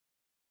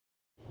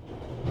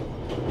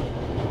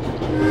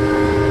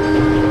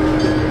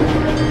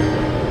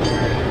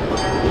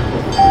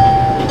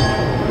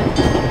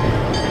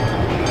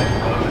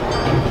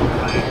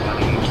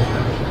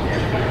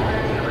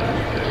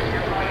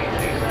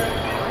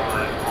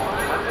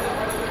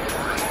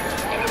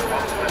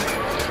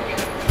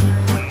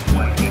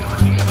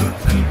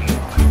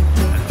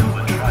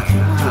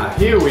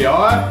we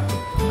are.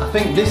 I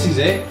think this is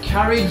it.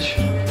 Carriage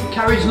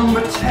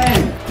number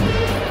 10.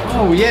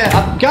 Oh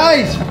yeah,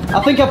 guys,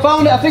 I think I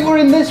found it. I think we're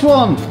in this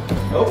one.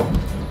 Oh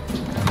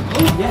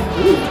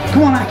yeah. Ooh.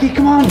 Come on, Aki,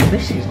 come on.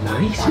 This is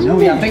nice. I know.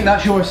 Yeah, I think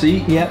that's your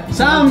seat. Yep.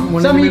 Sam,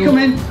 you come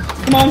in.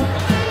 Come on.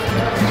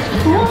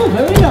 Oh,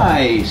 very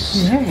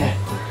nice. Yeah.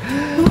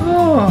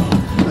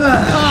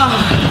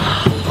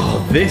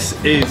 Oh,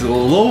 this is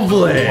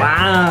lovely.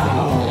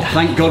 Wow.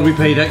 Thank God we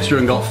paid extra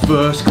and got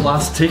first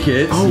class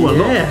tickets. Oh, well,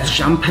 yeah. look,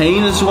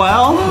 champagne as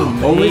well.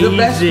 Only the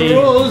best for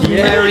us.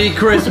 Yeah. Merry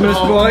Christmas,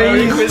 boys.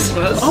 Merry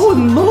Christmas. Oh,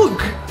 and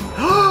look.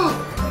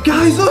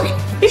 Guys, look.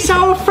 It's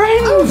our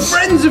friends. Our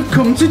friends have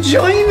come to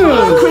join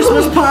us.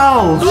 Christmas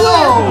pals.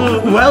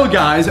 Oh. Well,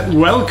 guys,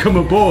 welcome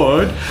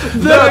aboard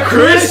the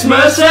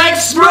Christmas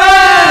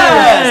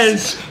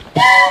Xpress.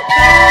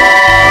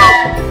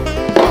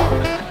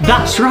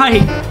 That's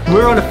right.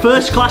 We're on a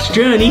first class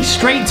journey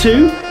straight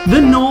to the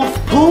North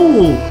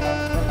Pole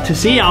to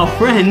see our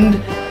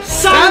friend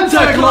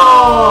Santa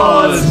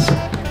Claus.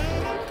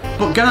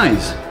 But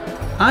guys,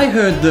 I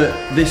heard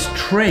that this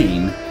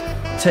train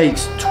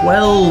takes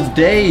 12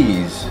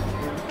 days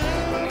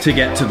to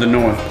get to the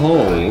North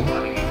Pole.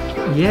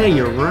 Yeah,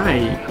 you're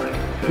right.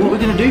 What are we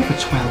going to do for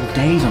 12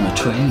 days on a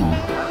train?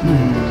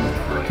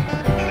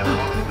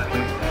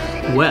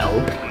 Well,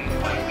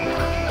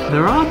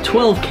 there are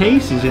 12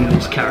 cases in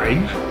this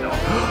carriage.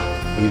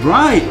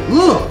 Right,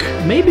 look.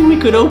 Maybe we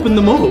could open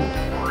them up.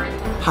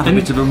 Have a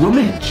bit of a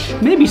rummage.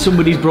 Maybe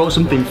somebody's brought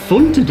something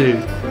fun to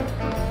do.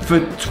 For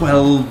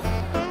 12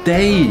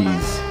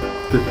 days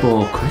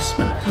before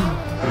Christmas.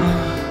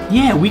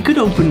 Yeah, we could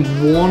open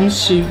one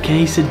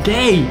suitcase a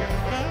day.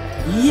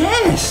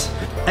 Yes!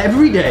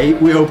 Every day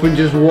we open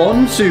just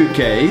one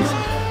suitcase,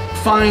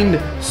 find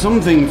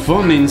something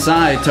fun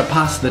inside to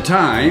pass the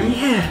time.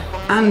 Yeah.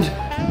 And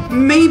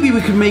maybe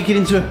we could make it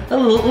into a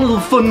little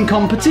fun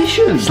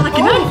competition. It's like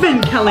an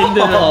advent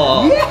calendar.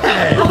 Oh.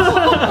 Yeah!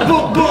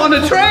 but on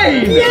a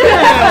train!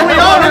 Yeah!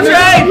 We're on a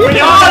train!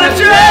 We're on a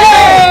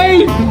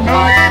train! We're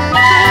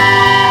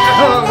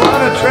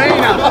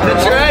on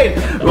a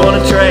train! We're on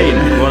a train.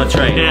 We're on a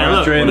train. Yeah,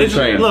 look, train.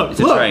 look, It's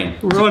a train.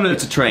 We're on a...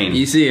 It's a train.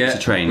 You see it? It's a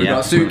train, We've yeah.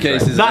 got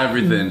suitcases and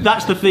everything.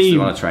 That's the theme.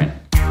 We're on a train.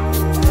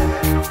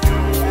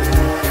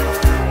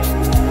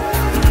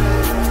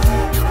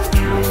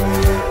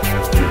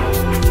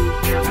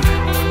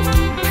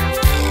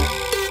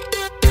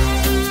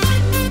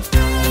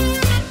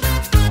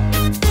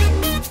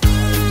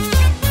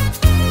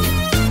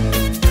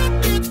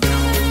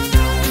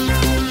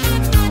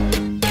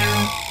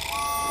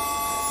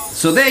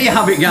 So there you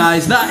have it,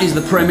 guys. That is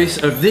the premise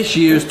of this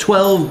year's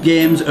 12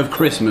 Games of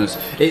Christmas.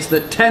 It's the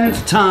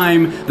 10th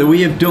time that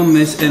we have done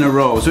this in a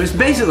row. So it's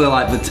basically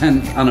like the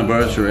 10th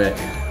anniversary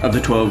of the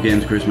 12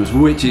 Games of Christmas,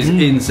 which is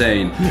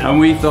insane. And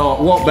we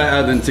thought, what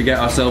better than to get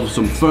ourselves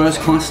some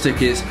first class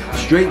tickets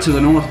straight to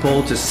the North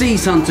Pole to see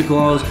Santa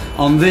Claus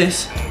on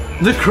this,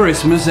 the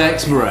Christmas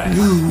Express.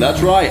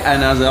 That's right,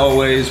 and as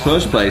always,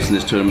 first place in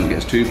this tournament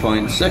gets 2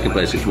 points, second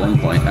place gets 1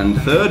 point,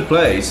 and third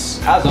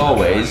place, as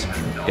always,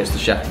 gets the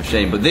Shaft of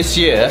Shame. But this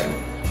year,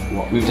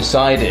 we've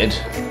decided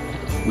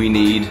we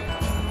need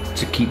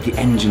to keep the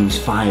engines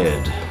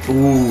fired.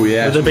 Ooh,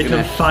 yeah. With a bit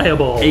of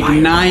fireball.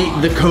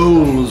 Ignite the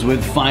coals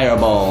with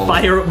fireball.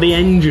 Fire up the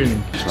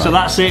engine. Right. So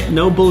that's it,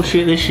 no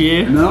bullshit this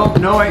year. No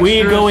extra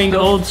We're going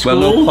stuff. old school.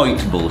 Well, no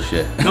point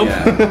bullshit. Nope.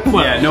 Yeah.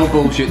 Well, yeah, no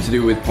bullshit to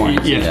do with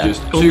points. Yeah. It's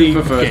just Only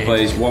 2 for first game.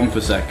 place, 1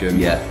 for second.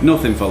 Yeah.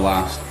 Nothing for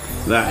last.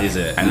 That is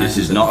it. And this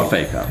is not a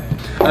fake out.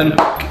 And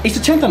it's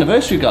the 10th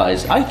anniversary,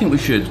 guys. I think we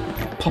should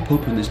pop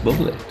open this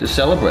bubbly to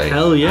celebrate.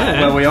 Hell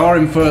yeah. Well, we are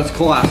in first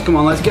class. Come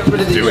on, let's get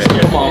rid of these. Do it.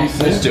 Come on,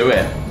 let's do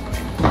it.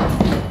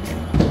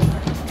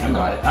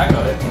 I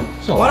got it.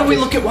 So why don't we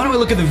look at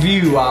the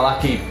view while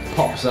Aki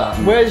pops that?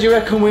 Where do you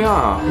reckon we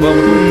are? Well,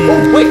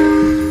 oh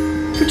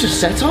wait, we just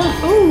set off.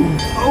 Oh,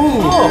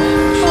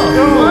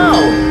 wow.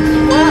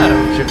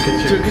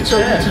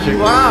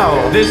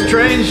 Wow. This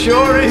train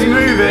sure is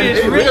moving.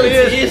 It really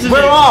is.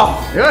 We're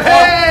off.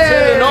 Hey! To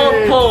the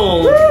North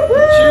Pole.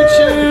 Choo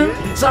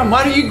choo. Sam,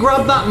 why don't you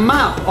grab that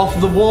map off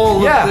the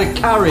wall of the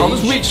carriage? I'll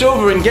just reach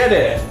over and get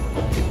it.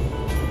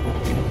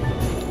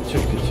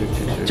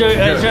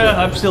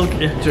 I'm still.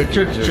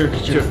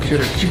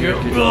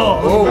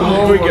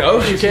 Oh, here we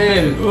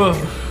go.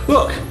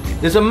 Look,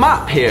 there's a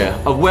map here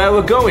of where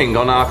we're going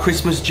on our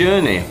Christmas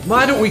journey.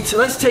 Why don't we?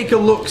 Let's take a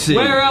look. See.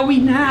 Where are we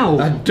now?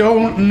 I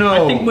don't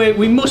know. I think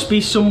we must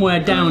be somewhere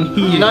down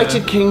here.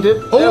 United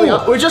Kingdom. Oh. There we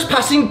are. We're just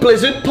passing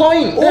Blizzard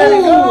Point. There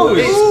it goes.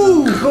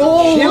 It's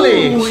cold.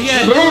 Chilly. Oh,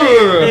 yeah,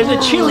 Brrr. there's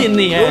a chill in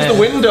the air. Close the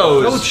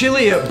windows. So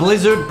chilly at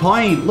Blizzard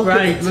Point. Look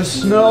Right. at the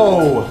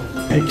snow.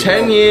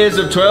 10 years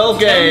of 12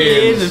 games.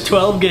 10 years of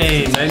 12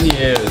 games. 10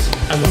 years.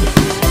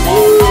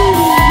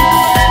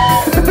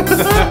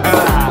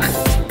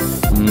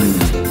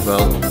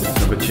 Well,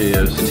 Have a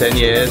cheers. 10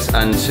 years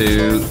and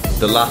to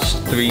the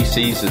last 3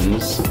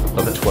 seasons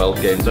of the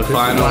 12 games of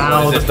Final.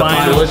 Wow, What is the this,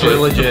 final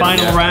trilogy. the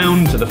final Yeah.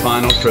 round. To the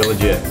final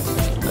trilogy.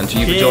 And to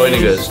you for Cheers.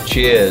 joining us,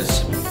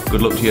 cheers.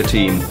 Good luck to your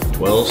team.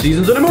 12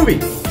 seasons in a movie.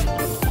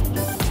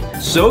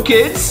 So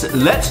kids,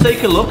 let's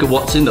take a look at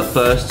what's in the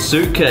first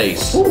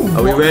suitcase.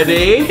 Are we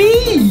ready?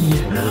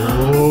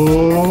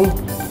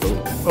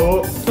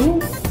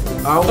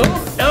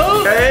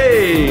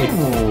 Hey!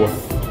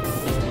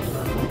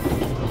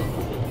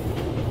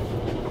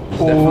 There's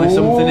definitely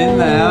something in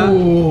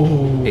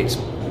there. It's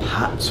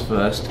Pat's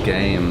first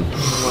game.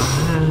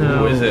 Wow.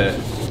 Who is it?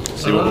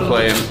 Let's see what we're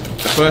playing.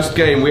 The first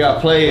game we are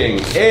playing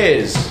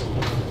is...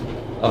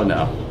 Oh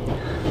no.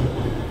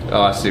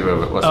 Oh, I see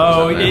what's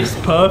Oh, happening. it's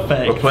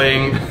perfect. We're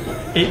playing...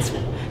 It's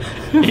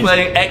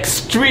playing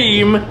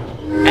Extreme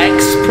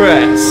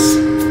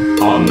Xpress.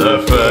 On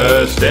the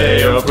first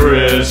day of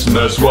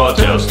Christmas, what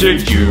else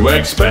did you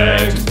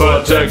expect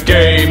but a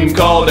game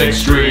called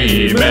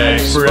Extreme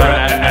Xpress?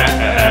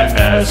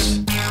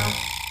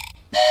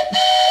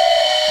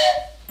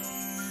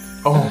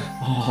 Oh,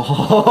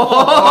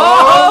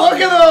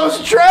 look at those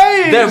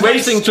trains! They're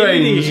racing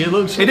trains. It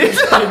looks It is.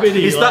 It's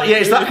that. Yeah,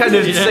 it's that kind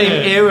of same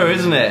era,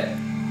 isn't it?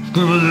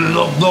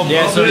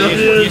 Yeah, so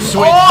you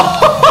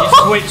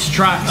switch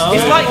tracks.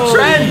 It's like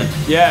Tren.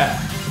 Yeah.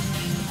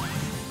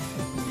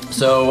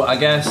 So I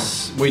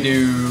guess we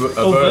do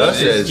a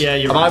Versus. Yeah,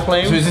 you're Am right. I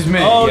playing? So is this me?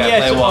 Oh, Yeah,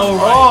 yes. play one. Oh,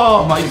 right.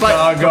 Oh my It's like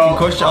god, fucking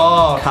Kush-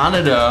 oh,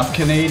 Canada.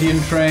 Canadian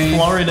train.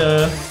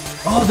 Florida.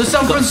 Oh, the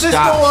San Francisco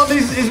stats. one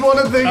is one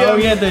of the. Oh,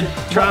 yeah, the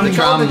tram. The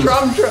tram.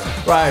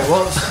 Right,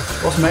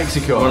 what's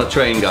Mexico? We're on a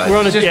train, guys. We're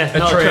on a, Just yeah, a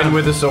not train tram.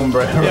 with a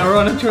sombrero. Yeah, we're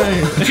on a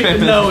train.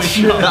 No, it's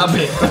not.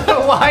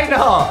 Why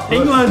not?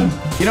 England.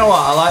 You know what?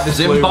 I like this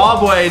blue one.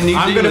 Zimbabwe and New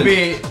I'm Zealand. gonna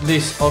be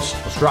this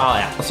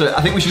Australia. So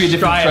I think we should be a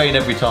different Australia.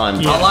 train every time.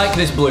 Yeah. I like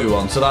this blue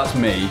one, so that's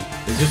me.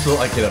 It just looked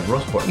like it had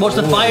rust on it. What's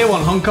the fire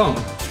one? Hong Kong.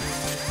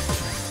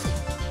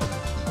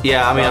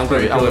 Yeah, I mean, I'm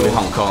pretty gonna be cool.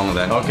 Hong Kong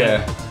then.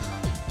 Okay.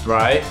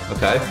 Right.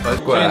 Okay.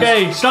 Let's go.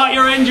 Okay, start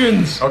your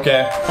engines.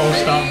 Okay. Full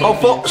start. Oh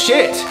fuck!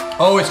 Shit!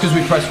 Oh, it's because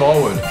we press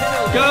forward.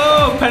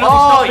 Go! Penalty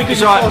Oh, stop because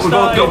it's right, you're we've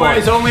both got one.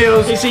 It's only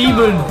us. It's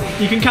even.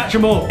 You can catch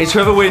them all. It's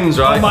whoever wins,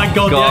 right? Oh my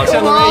god, the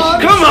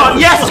acceleration. Come on!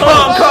 Yes,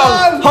 Hong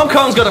Kong! Hong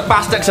Kong's got a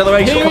fast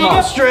acceleration. Here Come we on! go.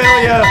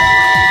 Australia.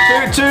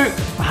 Toot.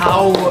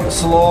 How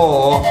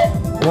slow?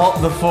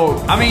 What the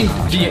fuck? I mean,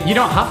 you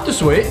don't have to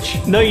switch.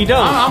 No, you don't.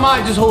 I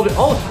might just hold it.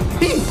 Oh,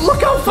 look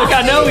how fast. Look,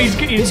 I know he is.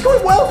 he's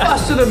going well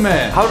faster than me.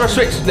 How do I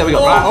switch? There we go.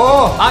 Oh. Right.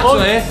 Oh,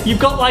 actually, you've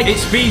got like it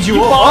speeds you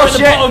you up. bar Oh, at the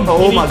shit. bottom.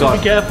 Oh, you need my to God.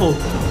 be careful.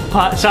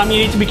 Sam, you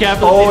need to be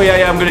careful. Oh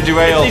yeah, I'm gonna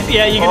derail.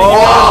 Yeah, you're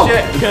Oh, gonna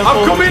shit. Careful.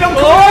 I'm coming.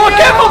 Oh,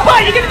 careful, Pat!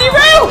 You're gonna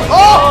derail.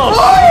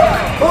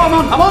 Oh,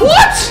 I'm on.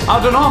 What?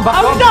 I don't know. I'm back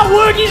How on. did that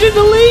work? He's in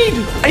the lead.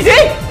 Is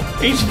it?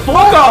 He's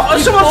Fuck off!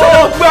 He's Someone four.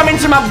 said ram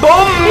into my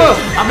bum!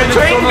 I'm in the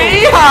train tunnel.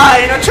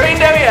 behind! A train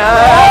area!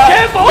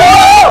 Careful!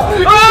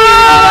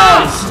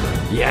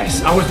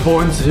 Yes, I was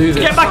born to do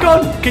this. Get back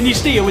on. Can you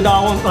steer with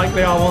R1 like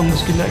the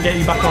R1s? Can that get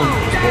you back on?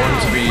 Born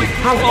to be.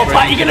 Oh,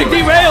 Pat, you're gonna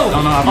derail. No,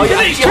 I'm Oh, You're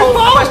gonna you trip hold,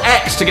 off. press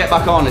X to get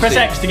back on. Press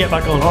X to get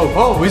back on.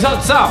 Oh, is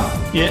that Sam?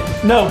 Yeah.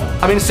 No.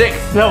 I'm in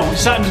 6th. No.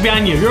 Sam's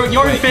behind you. You're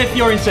in 5th.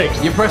 You're in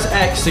 6th. You press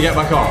X to get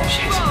back on.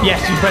 Yes,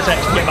 you press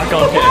X to get back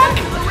on.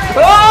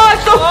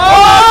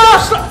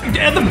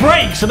 The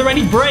brakes. Are there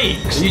any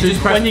brakes? You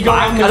just press when you go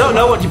back. around. I don't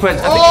know what you press.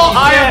 I think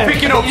I Yeah. am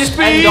picking up You just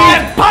speed. end off.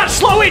 Yeah, Pat,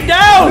 slow it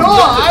down. No,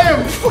 I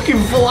am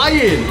fucking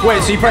flying.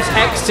 Wait, so you press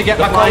X to get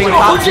back on? flying with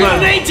Patsman.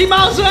 180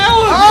 miles an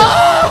hour.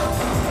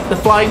 The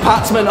flying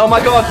Patsman. Oh my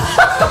god.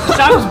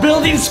 Sam's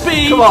building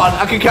speed. Come on,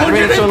 I can catch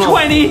me in the tunnel.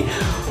 120.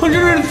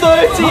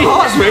 130. My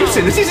heart's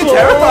racing. This is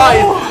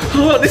terrifying.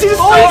 This is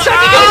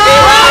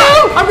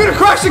I'm gonna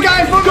crash the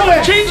guy in front of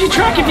me. Change your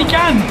track if you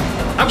can.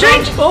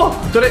 Change. Oh,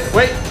 did it?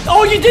 Wait.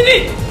 Oh, you did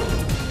it.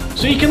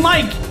 So you can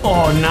like.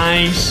 Oh,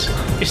 nice.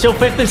 It's still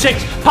 5th and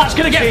 6th. Pat's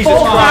gonna get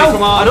 4th now.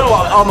 Come on. I don't know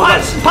what. Oh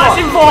my god. Pat's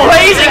in 4th.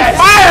 Blazing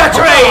fire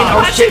train.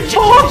 Oh Pat's shit. in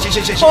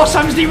 4th. Oh,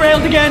 Sam's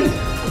derailed again.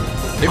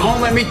 It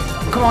won't let me.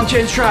 Come on,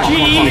 change track.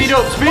 Jeez. Speed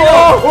up, speed Oh.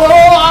 up. Oh,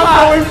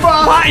 I'm going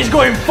fast. Pat is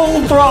going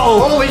full throttle.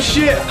 Holy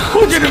shit.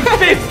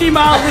 150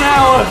 miles an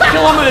hour.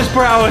 Kilometers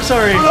per hour,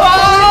 sorry.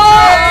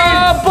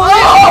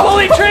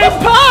 Bullet train,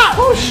 Pat!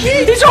 Oh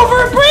shit. He's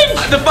over a bridge!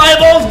 The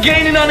fireball's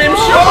gaining on him.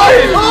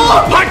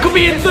 Oh, Pat could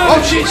be in 3rd.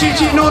 oh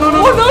shit. No.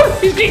 Oh no!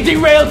 He's getting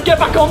derailed. Get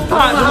back on,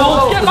 Pat. The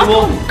wall. Get back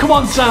on. Come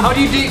on, Sam. How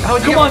do you Come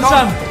get on, back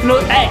Sam. No,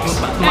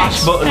 X.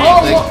 Mash button.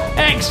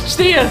 X.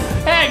 Steer.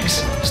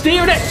 X.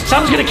 Steer and X.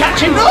 Sam's gonna catch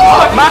him.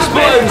 Mash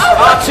buttons.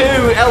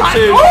 R2,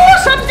 L2.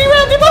 Oh, Sam's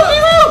derailed. He was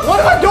derailed. What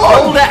have I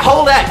done?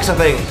 Hold X, I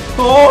think.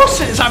 Oh,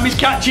 Sam is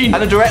catching.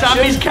 And a direction.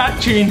 Sam is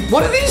catching.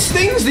 What are these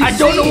things? I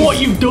don't know what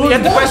you've done. You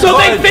had to press So the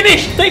they button.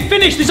 finished. They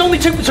finished. There's only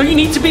 2. So you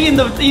need to be in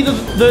either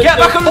the. Get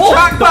back on the fourth,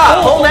 track, Pat.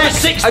 fourth Hold or the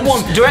X. 6th And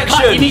one. direction.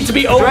 Pat, you need to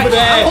be over Direction.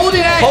 there.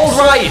 Holding X. Hold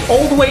right.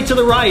 All the way to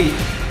the right.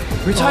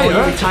 Retired.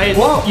 Oh, you retired.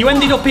 What? You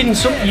ended up in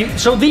some.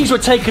 So these were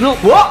taken up.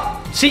 What?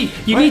 See,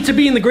 you need to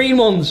be in the green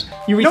ones.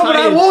 You No, retired. but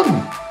I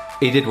won.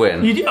 He did win.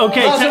 Okay,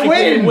 That's a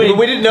technically win. But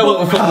we didn't know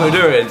what the fuck we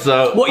were doing,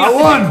 so. What you I have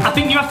to- won. I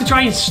think you have to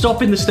try and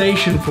stop in the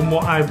station from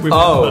what I remember.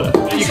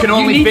 Oh. You can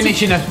only need to-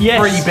 finish in a yes,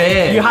 free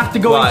bay. You have to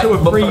go Right, into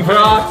a but free for bay.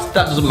 us,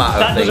 that doesn't matter.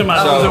 That doesn't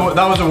matter. So,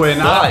 That was a win.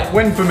 Right.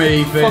 Win for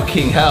me.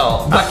 fucking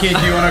hell. Becky,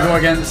 do you want to go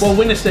against? Well,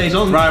 winner stays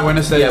on. Right,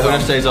 winner stays Yeah, on. winner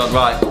stays on.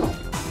 Right.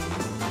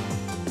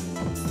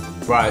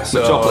 Right, so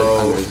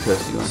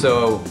Metropolis.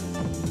 so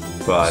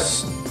Right.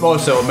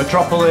 also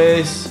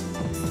Metropolis.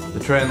 The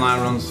train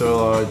line runs through a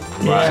large.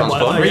 Yeah, sounds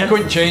whatever, fun. yeah.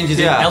 Frequent changes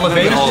Yeah, in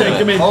elevation. just take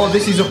 'em in. Oh,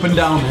 this is up and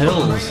down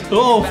hills.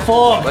 Oh,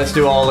 fuck. Let's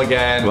do all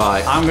again.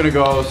 Right. I'm gonna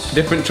go.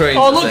 Different trains.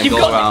 Oh, I look, think, you've all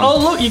got. around. Oh,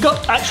 look, you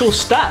got actual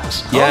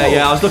stats. Yeah, Oh.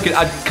 yeah. I was looking.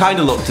 I kind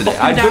of looked at it.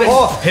 Up and I down.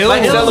 Oh, hills. My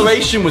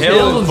acceleration was Hills,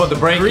 hills. but the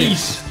braking.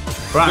 Greece.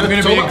 Right, I'm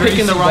gonna So be I'm a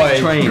picking the greasy right boy.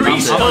 train.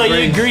 Greece. I'm a Oh,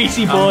 you Greece.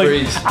 greasy I'm boy.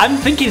 Greece. I'm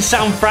thinking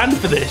San Fran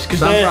for this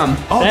because San they're. Fran.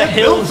 Oh, they're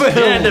built for Yeah,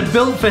 hills. they're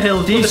built for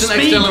hills. The Decent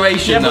speed,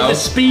 acceleration, yeah, but though. the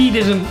speed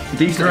isn't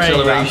Decent great.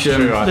 acceleration.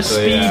 True, The actually,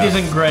 speed yeah.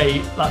 isn't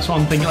great. That's what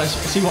I'm thinking. Let's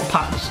see what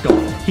Pat's got.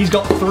 He's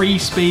got 3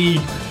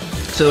 speed.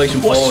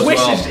 Acceleration What 4 as Swiss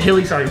well. is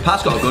hilly? Sorry.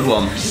 Pat's got a good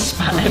one.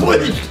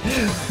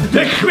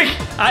 The quick.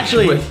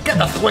 Actually, Get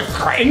the quick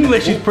crack.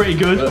 English is pretty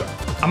good.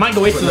 I might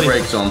go Putting the Italy.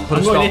 brakes on. Put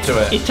a I'm going stop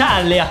to it.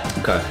 Italia.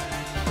 Okay.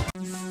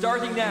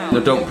 Starting now.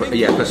 No, don't.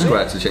 Press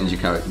square to change your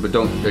character, but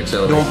don't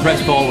accelerate. Don't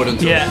press forward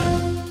until. Yeah.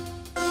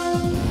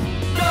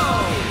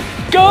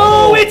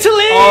 Go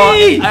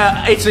Italy!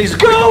 Italy's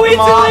Go Italy!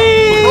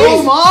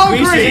 Oh my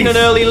Greece is in an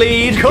early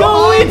lead.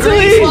 Go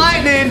Italy!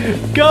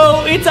 Lightning.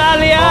 Go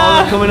Italia!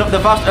 Oh, they're coming up the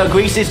fast.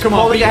 Greece is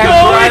pulling ahead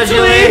Go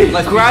gradually.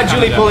 Italy!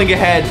 Gradually pulling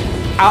ahead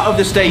out of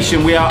the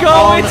station. We are Go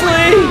on.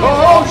 Italy!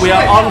 We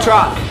are on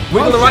track.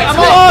 Wiggle the right Come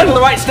stick. on. Wiggle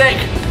the right stick.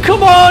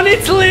 Come on,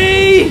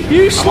 Italy!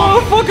 You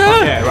slow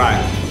fucker! Okay,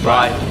 right.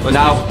 Right.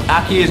 Now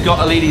Aki has got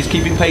a lead. He's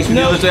keeping pace with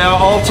the No. others. They are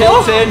all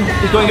tilting.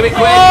 He's going a bit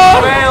quick.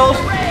 Oh. Railed.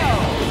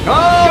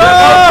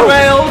 Oh!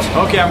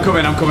 Railed. Okay, I'm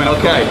coming. I'm coming.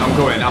 Okay. I'm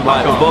coming. I'm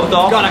Right, back we're on. both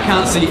off. God, I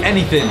can't see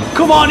anything.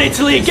 Come on,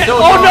 Italy! Get. Still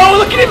Oh going. no!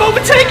 Look at him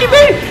overtaking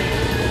me!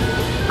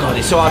 God,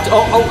 it's so hard. To,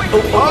 oh.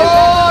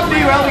 Oh,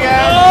 derailed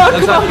again. Oh,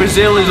 Looks come like on!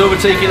 Brazil is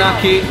overtaking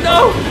Aki.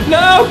 No!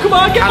 No! Come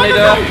on! Get back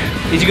Canada. on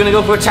track. Is he going to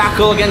go for a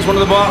tackle against one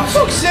of the bots?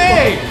 Fuck's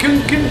sake!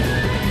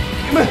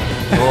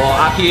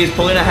 Oh, Aki is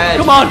pulling ahead.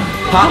 Come on!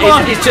 Pat Come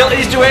on! is tilting.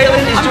 He's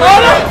derailing. He's on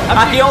derailing. it.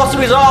 Aki also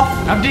is off.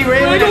 I'm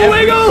derailing Wiggle, at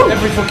wiggle.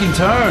 every fucking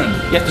turn.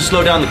 You have to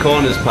slow down the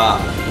corners, Pat.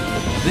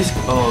 This.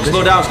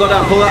 Slow down.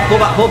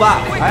 Pull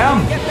back. I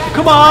am.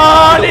 Come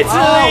on,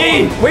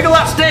 Italy! Wiggle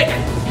that stick.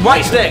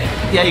 Right stick.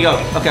 Yeah, you go.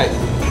 Okay.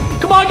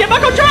 Come on, get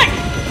back on track!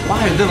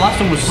 Why? The last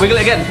one was. Wiggle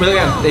it again.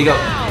 There you go.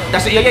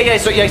 That's it. Yeah.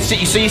 So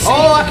you see.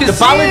 Oh, I can the see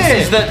balance it.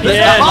 is that. There's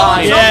Yeah, a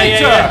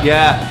balanceometer.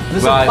 yeah.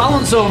 There's Right. a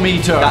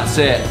balanceometer. That's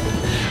it.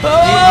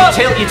 Oh.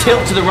 You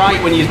tilt to the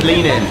right when you're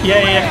leaning.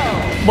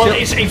 Yeah. Well,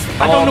 it's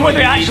I don't know whether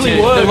it actually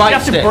the works. right You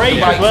have to stick, brake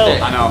the right as well.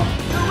 stick. I know.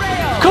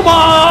 Come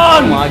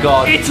on! Oh my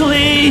God.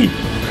 Italy!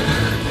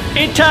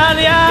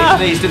 Italia!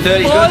 He's in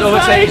third. He's going to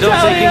overtake. He's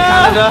overtaking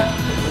Italia!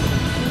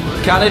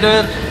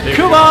 Canada.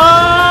 Come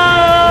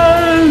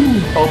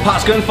on! Oh,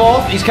 Pat's going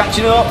fourth. He's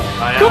catching up.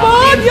 Come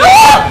on!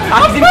 Yeah!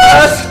 Aki's in I'm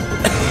first.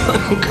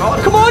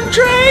 first! Come on,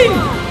 train!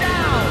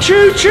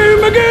 Choo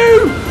choo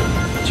magoo!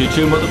 Choo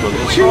choo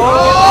motherfuckers. Choo.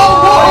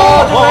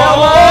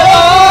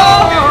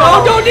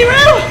 Oh, don't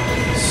derail!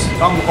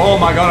 Oh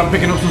my god, I'm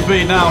picking up some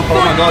speed now. Oh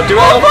my God.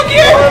 Oh, fuck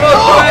you!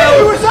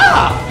 Who was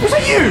that? Was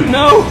it you?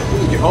 No!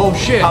 Oh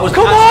shit. That was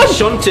Come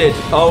Pat's on! shunted.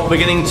 Oh,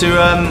 beginning to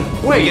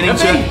Wait, beginning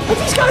have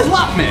these guys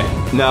lapped me?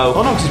 No.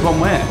 Oh no, because it's one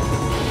way.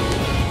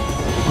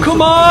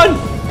 Come on!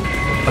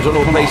 I don't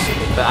know what place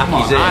that Come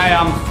on, Aki's in. I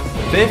am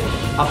fifth,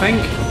 I think.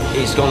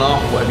 It's gone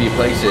off, whatever your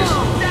place is.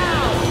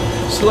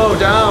 Slow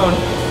down.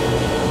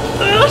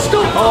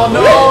 Stop! Oh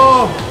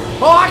no!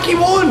 Oh, Aki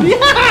won! Yeah!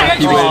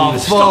 Aki Oh,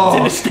 wins. stopped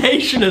in the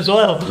station as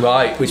well.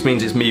 Right, which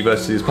means it's me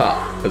versus Pat.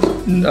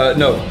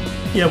 No,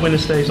 Yeah, winner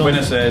stays on.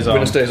 Winner says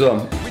winner stays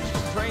on.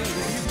 Train will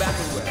you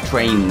battle with?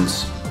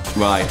 Trains.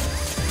 Right.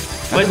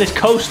 Where's this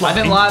coastline? I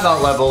didn't like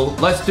that level.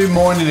 Let's do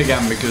morning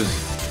again because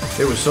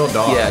it was so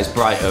dark. Yeah, it's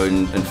brighter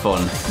and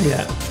fun.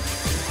 Yeah.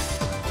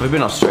 We've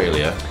been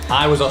Australia.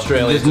 I was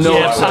Australian. There's no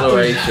Yeah,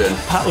 acceleration.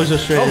 Pat was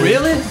Australian. Oh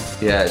really?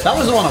 Yeah, That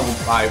was the one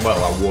I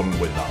won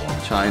with that one.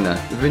 China.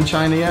 Have you been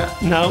China yet?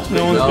 No,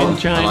 no one's been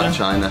China. I like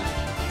China.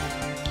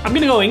 I'm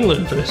gonna go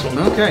England for this one.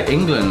 Okay,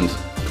 England.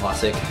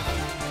 Classic.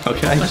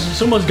 Okay.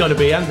 Someone's got to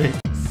be, hasn't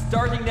he?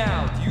 Starting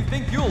now. Do you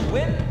think you'll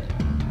win?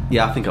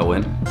 Yeah, I think I'll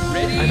win.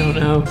 Ready? I don't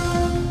know.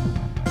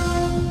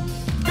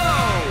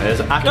 There's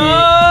Aki Go!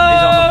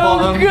 is on the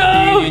bottom.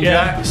 Go! Union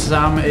Yeah. Jack.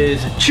 Sam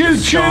is Choo choo,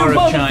 star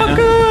of China.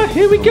 motherfucker!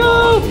 Here we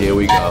go! Here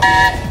we go.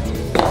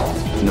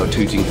 No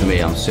tooting for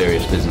me, I'm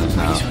serious business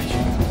now.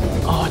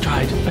 Oh, I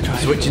tried.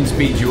 Switching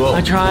speeds you up.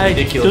 I tried.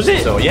 Ridiculous. Does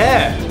it? So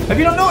yeah. Have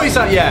you not noticed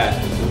that yet?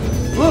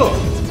 Look.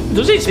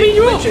 Does it speed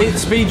you up? It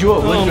speeds you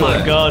up. Oh literally.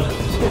 my god.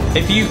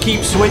 If you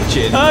keep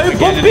switching Oh, again and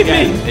bumping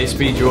again, it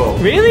speeds you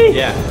up. Really?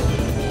 Yeah.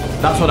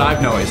 That's what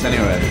I've noticed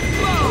anyway.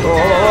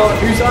 Oh,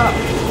 who's that?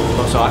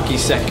 So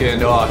Aki's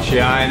second. Oh,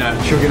 China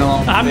chugging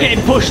along. I'm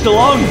getting pushed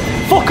along.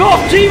 Fuck off,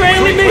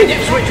 derailing me.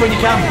 Switch when you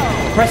can.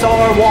 Press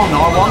R1,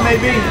 R1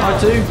 maybe,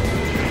 R2.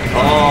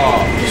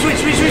 Oh,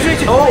 switch.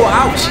 Oh,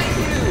 ouch.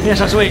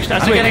 Yes, I switched.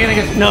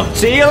 Again. No.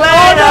 See you later!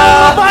 Oh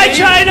no! Bye,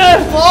 China!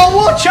 Oh,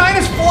 what?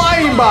 China's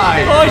flying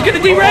by. Oh, he's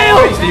gonna derail!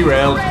 Oh, he's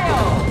derailed.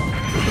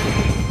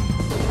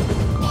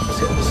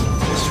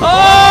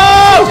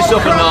 Oh! Just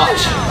up a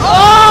notch.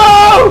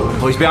 Oh!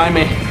 Oh, he's behind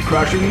me.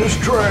 Crashing this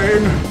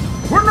train.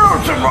 We're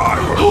not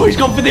survivors. Oh, he's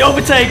gone for the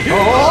overtake.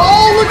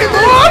 Oh, look at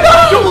this. Oh,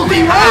 no! Double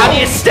derail. How do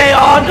you stay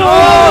on?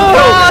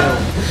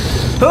 Oh,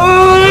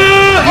 God!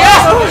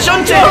 Yes!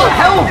 Shunted! That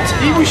helped.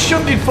 He was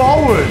shunted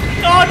forward.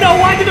 Oh no,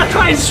 why did I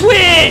try and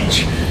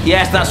switch?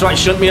 Yes, that's right.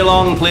 Shunt me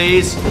along,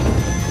 please.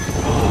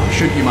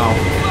 Shut your mouth.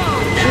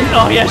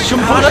 Oh yes,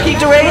 push keep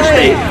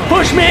derailing.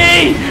 Push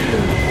me!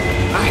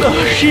 Oh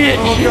shit,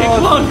 shit,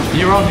 come on.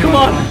 You're on. Come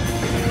on.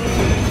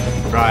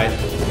 Right,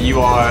 you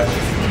are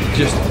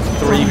just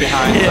 3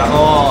 behind. shit.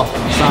 Oh,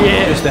 Sam's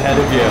Shit. just ahead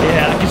of you.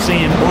 Yeah, I can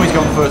see him. Oh, he's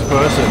gone first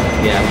person.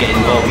 Yeah, I'm getting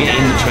involved. Get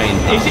in the train.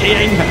 He's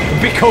in.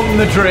 Become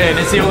the train.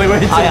 It's the only way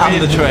to I am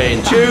win. the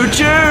train. Choo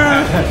choo!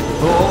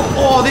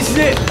 Oh, this is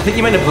it. I think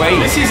you meant a break.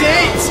 This is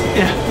it.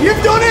 Yeah. You've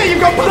done it.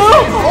 You've got past it.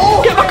 Oh,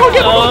 Get back on,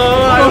 get back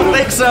on. I don't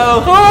think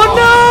so. Oh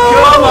no!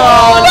 Come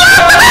on!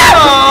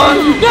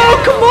 No,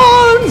 come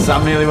on!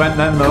 Sam nearly went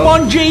then though.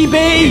 Come on, GB!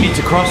 You need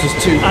to cross us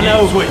two. I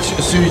know. Switch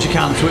as soon as you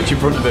can. Switch in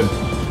front of him.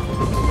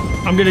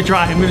 I'm gonna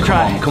try, China.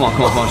 Come on,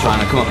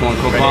 China. Come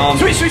on.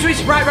 Switch.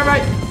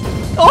 Right.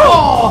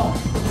 Oh!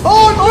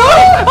 Oh no!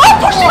 Oh,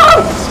 push him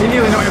out! He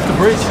nearly knocked you off the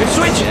bridge.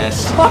 Switch.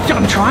 Yes. Oh,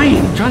 I'm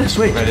trying to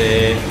switch.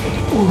 Ready.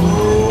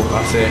 Oh,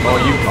 that's it. Oh,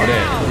 you got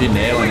it. You're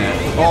nailing it.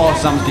 Oh,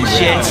 Sam's derailing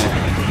Shit.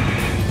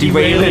 it.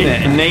 Derailing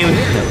it and nailing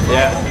it.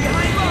 Yeah.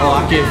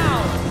 Oh, Aki.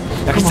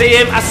 I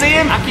see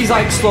him. Aki's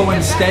like slow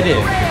and steady.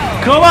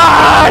 Come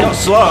on! Not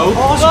slow.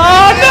 Oh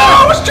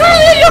no,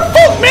 Australia, you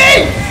fucked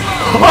me!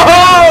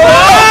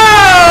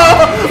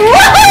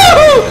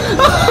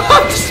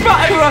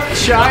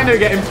 China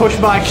getting pushed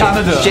by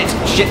Canada.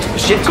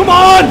 Shit. Come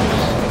on!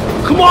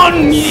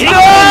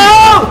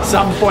 No!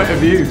 Sam's point of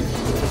view.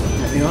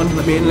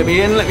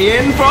 Let me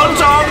in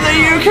front of the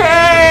UK!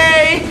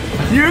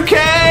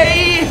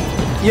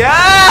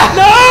 Yeah!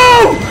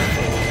 No!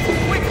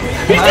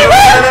 He's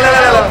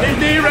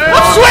derailed!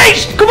 I've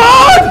switched! Come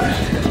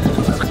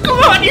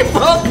on, you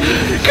fuck!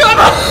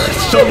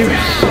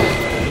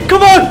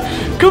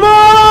 Come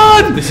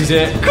on! This is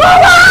it. Come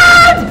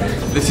on!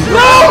 This is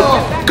No!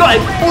 Got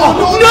it!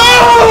 Oh,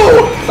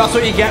 No! That's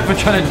what you get for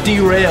trying to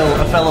derail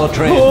a fellow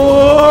train.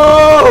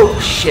 Oh!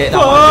 Shit, Oh!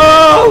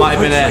 that might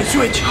have been it.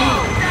 Switch.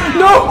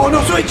 No! Oh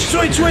no, switch.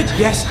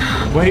 Yes.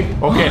 Wait.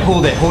 Okay,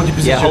 hold it. Hold your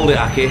position. Yeah, hold it,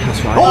 Aki.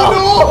 That's right. Oh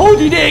no! Hold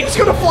your dick! It's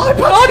gonna fly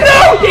past. Oh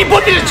no! He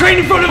put the train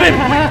in front of him!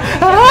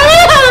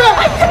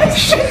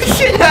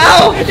 Shit,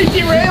 hell! He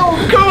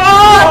derailed! Come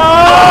on!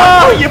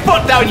 Oh, you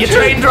put down your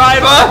train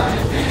driver!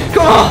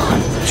 Come on!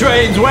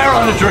 Trains, we're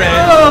on a train.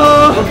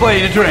 We're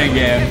playing a train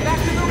game.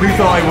 Who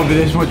thought it would be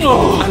this much?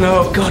 I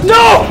know. God.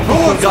 No!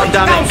 God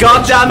damn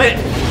it!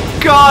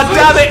 God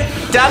damn it!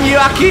 Damn you,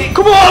 Aki!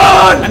 Come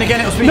on! And again,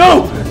 it'll speak.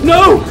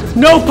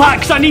 No,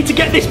 Pax! I need to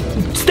get this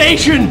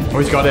station! Oh,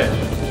 he's got it.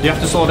 Do you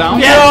have to slow down?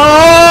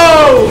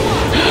 No!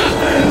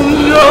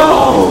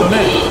 Done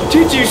it.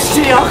 Did you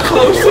see how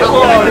close it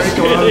was?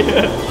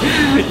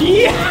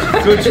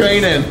 Yeah! Good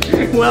training.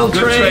 Well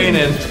Good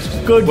training.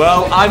 Good.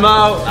 Well, I'm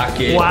out,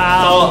 Aki.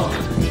 Wow.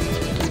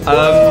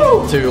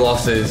 2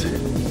 losses.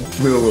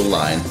 Rural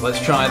line. Let's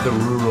try the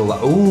rural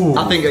line. Ooh.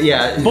 I think,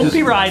 yeah.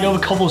 Bumpy ride over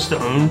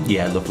cobblestone.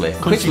 Yeah, lovely.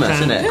 Country Christmas,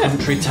 town. isn't it?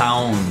 Country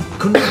town.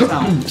 Country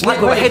town. It's like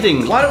we're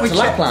heading. Why don't we to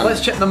check? Lapland.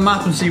 Let's check the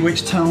map and see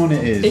which town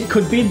it is. It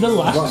could be the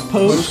last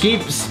post.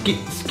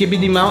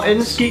 Skibbity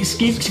Mountains.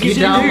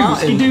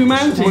 Skidoo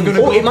Mountain. We're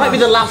gonna Oh, it might be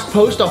the last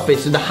post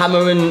office with the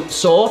hammer and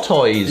saw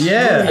toys.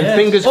 Yeah. And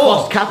fingers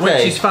crossed cafe.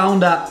 Which is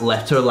found at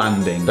Letter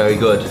Landing. Very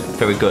good.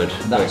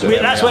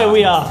 That's where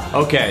we are.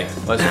 Okay,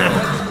 let's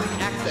go.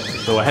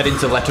 So we're heading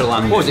to Letter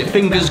Landing. What was it?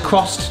 Fingers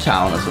crossed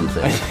town or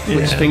something?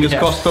 Which fingers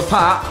crossed for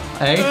Pat,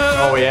 eh?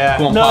 Oh yeah.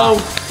 Come on, No.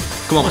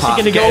 Pat. Come on, What's he Pat.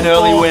 gonna Get go an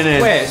early for? win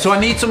in. Wait, so I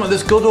need something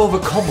that's good over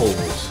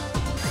cobbles.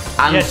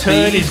 And Yeah,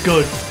 turn speed. is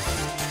good.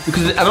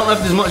 Because I don't know if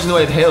there's much in the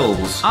way of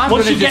hills. I'm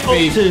Once gonna you just get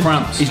be up to-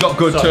 France. He's got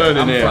good Sorry, turn in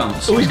I'm here.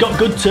 France. Oh, he's got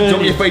good turn.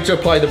 Don't be afraid to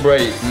apply the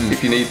brake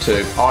if you need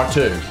to.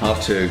 R2.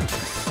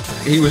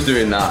 R2. He was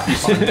doing that.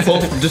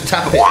 Just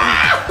tap it.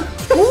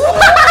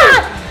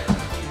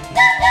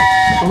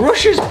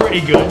 Russia's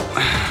pretty good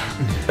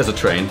As a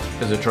train.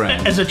 As a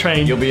train. as a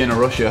train. You'll be in a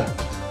Russia.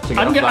 to get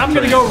I'm off that gonna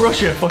train. go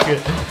Russia. Fuck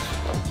it.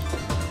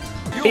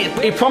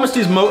 He promised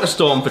his motor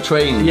storm for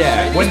trains.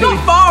 Yeah. It's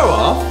not far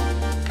off.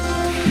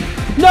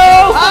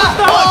 No!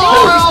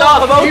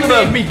 Start both You of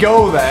made them. me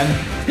go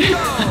then.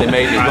 They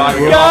made it right.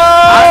 Go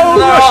And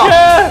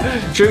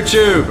Russia! Choo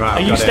choo. Are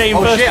you staying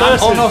Oh first shit!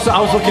 person? Oh no! So I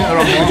was looking at the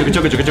wrong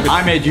one.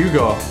 I made you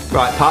go.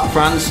 Right, Pat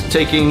France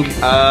taking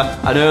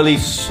an early,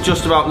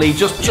 just about lead,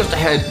 just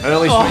ahead.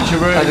 Early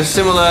switcheroo. At a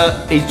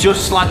similar, he's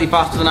just slightly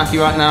faster than Aki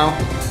right now.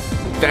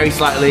 very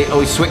slightly. Oh,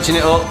 he's switching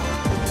it up.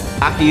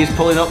 Aki is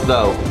pulling up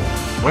though.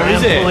 Where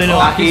is it?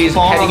 Aki is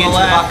heading into the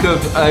back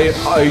of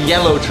a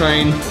yellow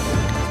train.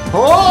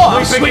 Oh,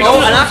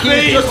 and Aki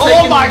is just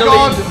oh my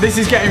god, this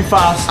is getting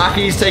fast.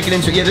 Aki is taking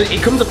into it. Yeah,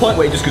 it comes to a point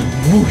where he just goes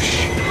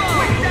whoosh.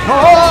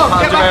 Oh,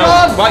 get back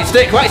on! Right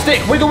stick,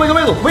 wiggle,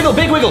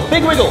 big wiggle.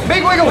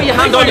 Put your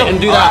hand on it and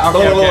do that.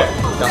 Okay.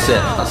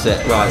 That's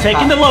it. Right.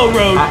 Taking the low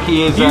road.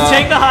 Aki is, you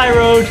take the high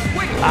road.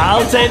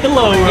 I'll take the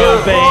low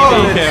road, baby.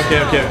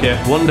 Okay.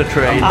 Wonder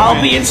train.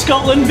 I'll be in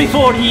Scotland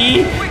before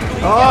ye.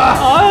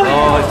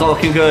 Oh, it's not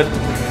looking good.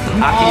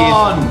 Aki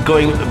is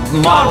going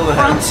miles ahead.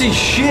 Francis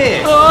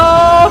shit.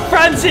 Oh,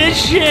 Francis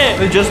shit.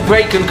 They're just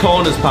breaking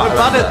corners, Pat. We're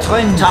bad at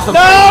twins.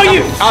 No,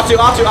 you. R2,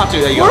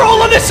 there you go. We're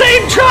all on the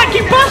same track,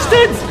 you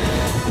bastards.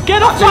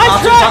 Get off my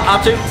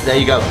track. R2, there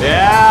you go.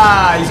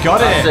 Yeah, he's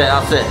got it.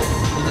 That's it.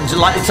 Just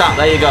lightly tap,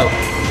 there you go.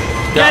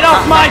 Get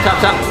off my...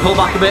 Tap, pull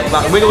back a bit.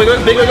 Wiggle,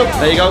 big wiggle.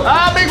 There you go.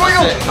 Big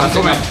wiggle. That's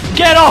it.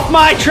 Get off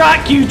my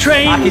track, you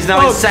train. Aki's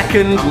now in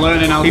second. I'm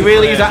learning how he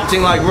really is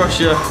acting like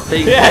Russia.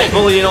 He's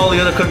bullying all the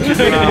other countries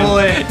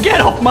around.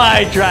 Get off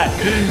my track.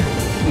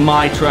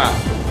 My track.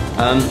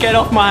 Get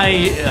off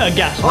my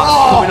gas.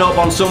 Coming up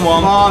on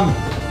someone. Come on.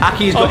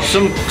 Aki's got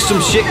some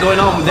shit going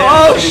on there.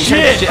 Oh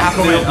shit! I'm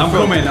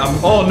coming.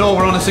 Oh no,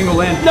 we're on a single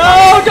lane.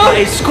 No, don't!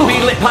 His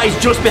speed lit Pat is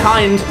just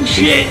behind.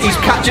 Shit! He's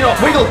catching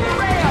up. Wiggle!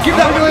 Give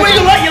that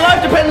wiggle like your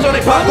life depends on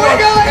it, Pat.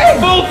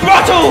 Wiggle! Full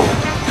throttle!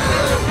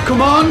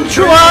 Come on,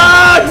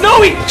 No,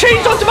 he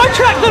changed onto my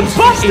track, the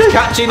bastard! He's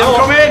catching up.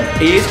 I'm coming.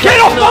 Get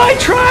off my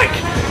track!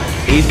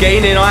 He's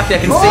gaining on Aki.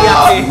 I can see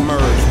Aki.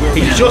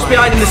 He's just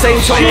behind in the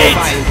same time.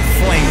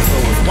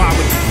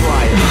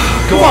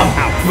 Go on,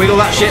 wiggle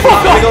that shit,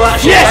 Pat, wiggle that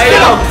shit. Yes,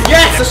 get on.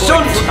 Yes, a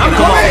stunt. I'm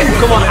coming.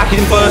 Come on, Aki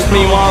in first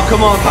meanwhile.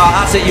 Come on,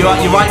 Pat, that's it. You're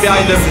right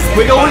behind them.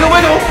 Wiggle. Am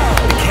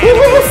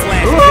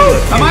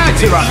I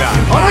actually right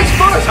behind? Oh, he's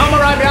first. How am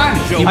I right behind?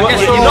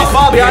 You're not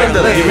far behind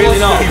them. You're really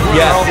not.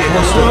 Yeah.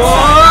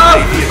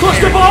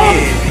 Cluster bomb!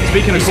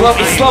 Speaking of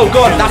It's slow.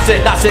 Go on. That's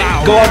it.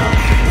 Go on.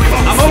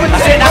 I'm over.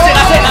 That's it. Come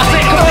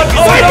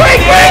on.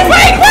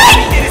 Wait!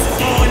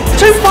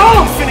 Too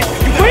far!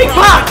 Brake,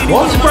 Pat!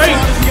 What's the break?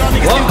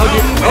 What?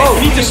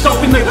 You need to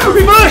stop in the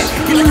reverse!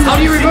 How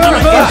do you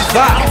reverse?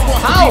 Back.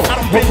 How?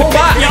 We'll pull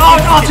back. Yeah,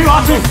 R2.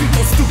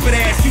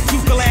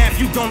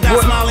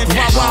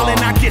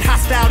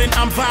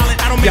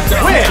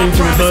 Wait.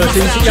 To reverse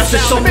into, you have to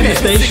stop in the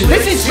station.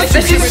 This is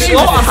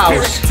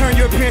Slaughterhouse.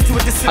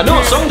 I know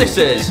what song this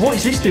is. What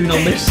is this doing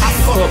on this?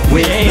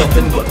 We ain't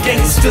nothing but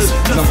gangsters.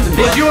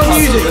 Did your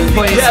music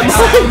playing? Yeah,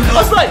 I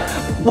was like,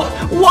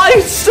 why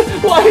is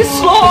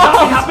Slaughterhouse?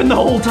 That happened the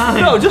whole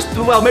time.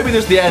 No, maybe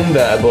there's the end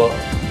there, but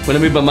when I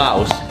move my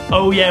mouse,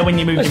 Oh yeah, when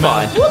you move it's your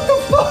fine. mouse. What the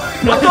fuck?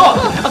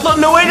 I thought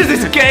no way does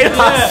this game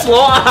have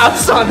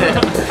Slaughterhouse on it.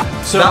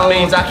 So that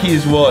means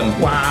Aki's won.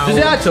 Wow. Does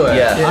it actually?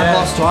 Yeah. I've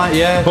lost twice.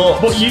 Yeah.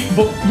 But you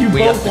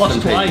we have both to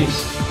lost compete.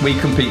 twice. We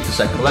compete for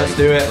second place. Let's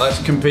do it. Let's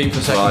compete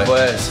for second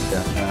place.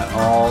 Yeah.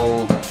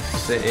 All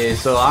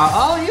cities. So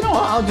you know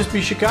what? I'll just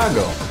be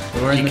Chicago.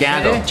 We're in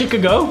Chicago.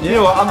 Chicago. You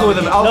know what? I'll go with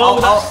them.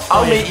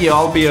 I'll meet you.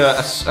 I'll be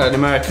an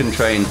American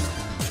train.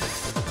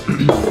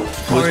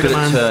 Who's good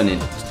at turning?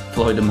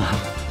 Florida man.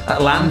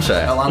 Atlanta.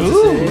 Atlanta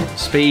City.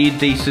 Speed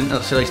decent.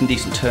 Acceleration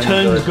decent.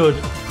 Turn's good.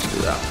 Let's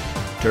do that.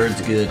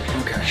 Turn's good.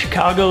 Okay.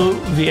 Chicago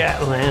via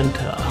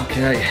Atlanta.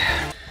 Okay.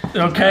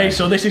 Okay,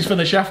 so this is for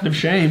the shaft of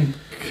shame.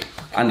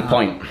 And the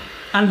point.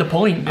 And the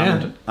point,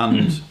 yeah.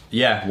 And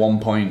yeah, 1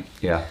 point.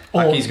 Yeah.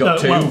 Aki's got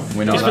two.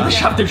 We know it's for the that.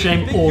 shaft of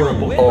shame or a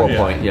point. Or a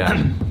point.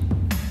 Yeah.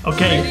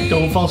 Okay,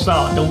 don't false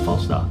start.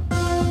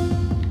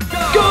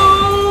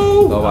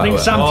 Oh, I think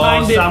Sam Oh,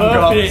 timed it Sam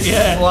got perfect,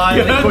 yeah. slightly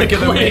You heard quicker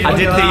the than me. click. I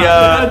did You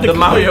heard the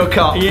Mario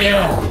Kart.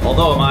 Yeah.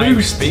 Although my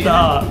Boost speed.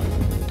 start.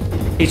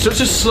 It's such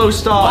a slow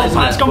start, isn't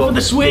Pat's it? gone But for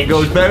the switch. It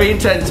goes very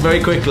intense, very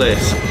quickly.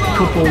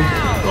 Couple.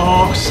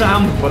 Oh,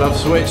 Sam. But I've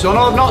switched. Oh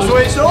no, I've not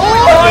switched. Oh,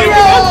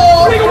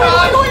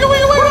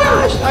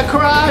 I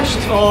crashed.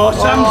 Oh,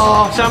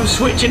 Sam's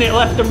switching it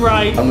left and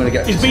right. I'm gonna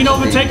get He's to been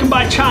 16. overtaken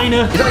by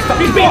China.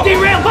 fucking He's been what?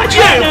 derailed by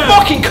China.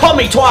 Fucking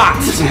commie twat!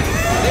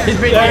 He's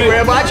been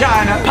derailed by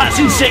China. Pat's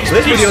in sixth.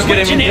 This He's video's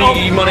getting switching it up.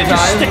 demonetized.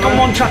 Just stick on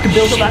one track and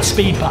build up that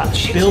speed, Pat.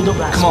 Build up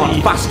that Come on,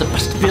 speed. faster.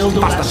 Build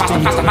up that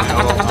speed.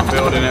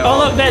 Building it. Oh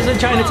look, there's a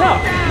China top.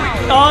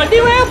 Oh,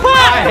 derail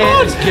Pat! hate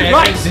Come this on. game.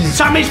 Right, This is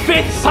Sam is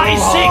fifth. Pat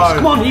is sixth. hard.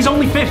 Come on, he's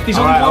only fifth. He's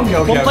only Alright, one.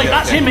 okay, One plate. okay,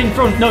 That's okay. him in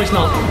front. No, it's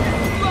not.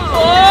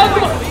 Oh,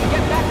 come on.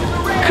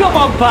 Come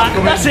on, Pat.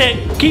 That's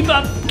it. Keep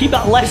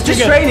that left This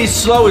trigger. train is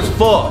slow as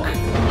fuck.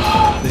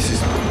 This is.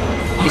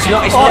 It's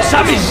not. It's Oh, not.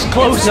 Sam is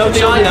close. No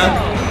China.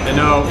 I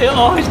know.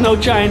 Oh, it's no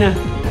China.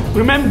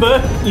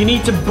 Remember, you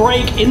need to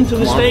break into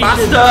the station.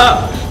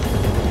 Faster!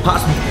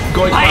 Pat's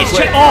going Pat is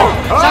quick.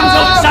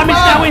 Sam is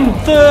now in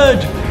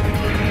third.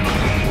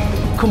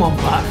 Come on,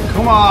 Pat.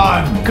 Come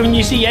on. Can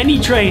you see any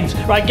trains?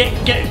 Right, get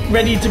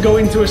ready to go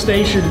into a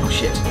station. Oh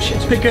shit.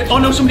 Pick it. Oh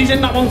no, somebody's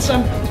in that one,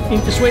 Sam. You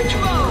need to switch.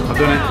 I've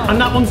done it. And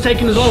that one's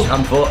taken as well.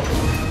 I'm foot.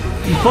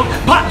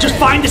 Pat, just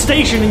find the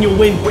station and you'll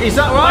win. Is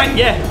that right?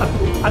 Yeah,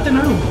 I don't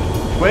know.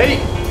 Wait.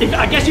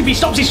 I guess if he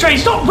stops his train,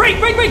 stop! Brake!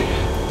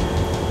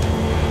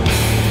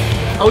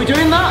 Are we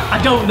doing that?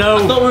 I don't know.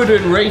 I thought we were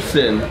doing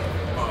racing.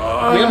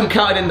 We haven't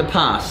counted in the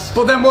past.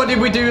 But then what did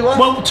we do last?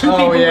 Well, two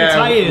people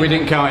retired. We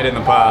didn't count it in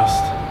the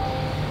past.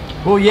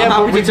 Well, yeah, I'm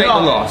happy but to we've take got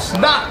the loss.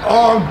 That.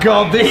 Oh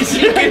God, this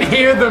you can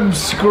hear them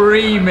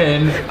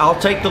screaming. I'll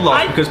take the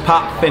loss because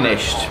Pat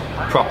finished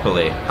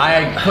properly.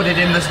 I put it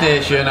in the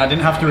station. I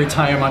didn't have to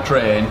retire my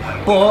train.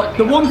 But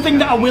The one thing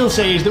that I will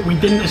say is that we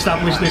didn't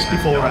establish this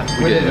beforehand.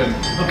 we didn't.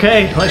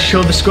 Okay, let's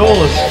show the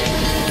scores.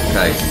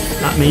 Okay.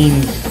 That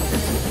means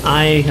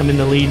I am in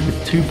the lead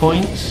with 2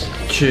 points.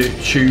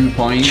 Chew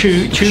points.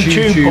 Chew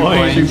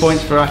points. 2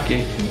 points for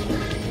Aki.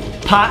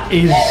 Pat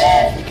is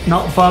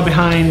not far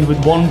behind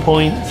with 1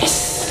 point.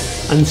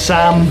 And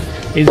Sam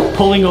is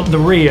pulling up the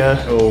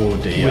rear Oh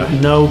dear.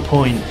 with no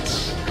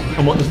points.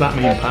 And what does that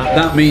mean, Pat?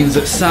 That means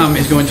that Sam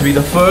is going to be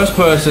the first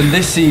person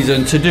this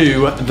season to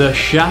do the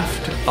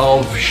shaft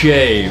of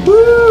shame.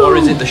 Woo! Or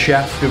is it the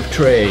shaft of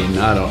train?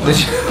 I don't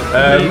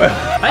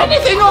know.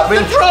 Anything off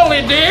the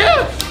trolley,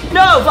 dear?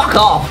 No, fuck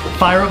off!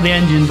 Fire up the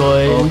engine,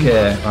 boys.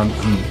 Okay, I'm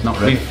not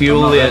ready. Refuel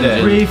I'm not the ready.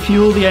 engine.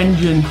 Refuel the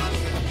engine.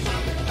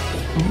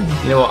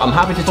 You know what? I'm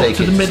happy to take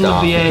to it the middle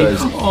of the A.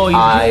 because Oh, you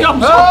I.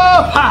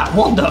 Pat,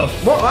 what the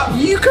What?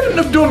 You couldn't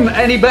have done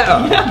any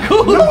better. Yeah, I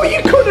could. No,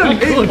 you couldn't. I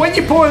could. When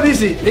you pour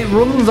this, it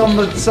runs on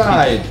the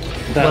side.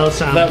 Well,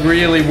 Sam. That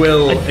really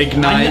will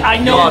ignite. I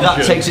know Oh, that.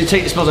 that takes it.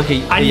 It smells like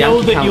a. I a know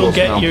Yankee that you'll Candle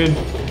get smell.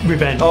 your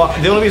revenge.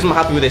 Oh, the only reason I'm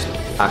happy with this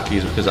Aki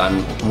is because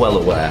I'm well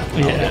aware I'll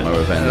Yeah. get my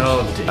revenge.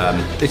 Oh,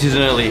 dear. This is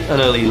an early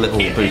little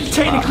boost.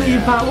 Technically, you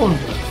Pat won.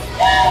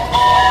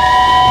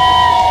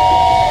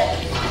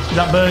 Is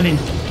that burning?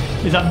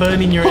 Is that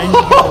burning your engine?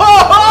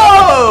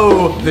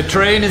 Oh! The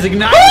train is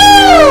igniting.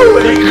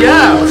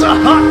 Yeah. It's a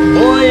hot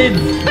boy.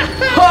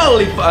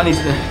 Holy fuck!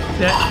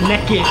 Yeah,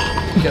 neck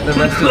it. Get the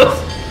rest of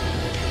us.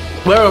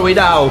 Where are we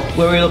now?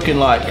 Where are we looking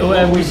like?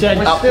 Where we said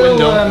We're up still,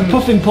 window.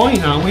 Puffing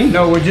Point, aren't we?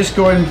 No, we're just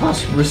going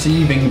past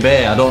receiving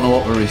bay. I don't know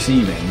what we're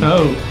receiving.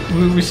 Oh,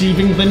 we're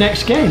receiving the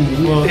next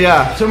game. Well,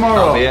 Yeah,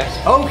 Tomorrow.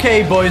 yes.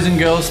 Okay, boys and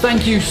girls,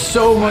 thank you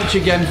so much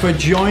again for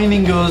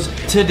joining us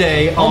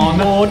today on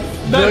board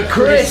the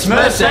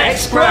Christmas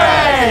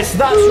Express.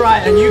 That's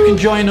right, and you can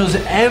join us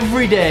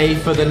every day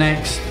for the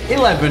next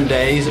 11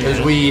 days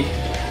as we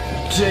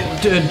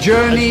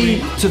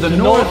journey to the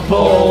North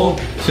Pole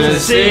To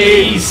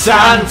see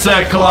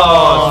Santa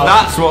Claus.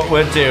 That's what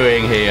we're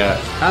doing here.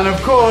 and of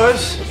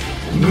course,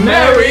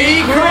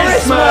 Merry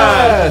Christmas!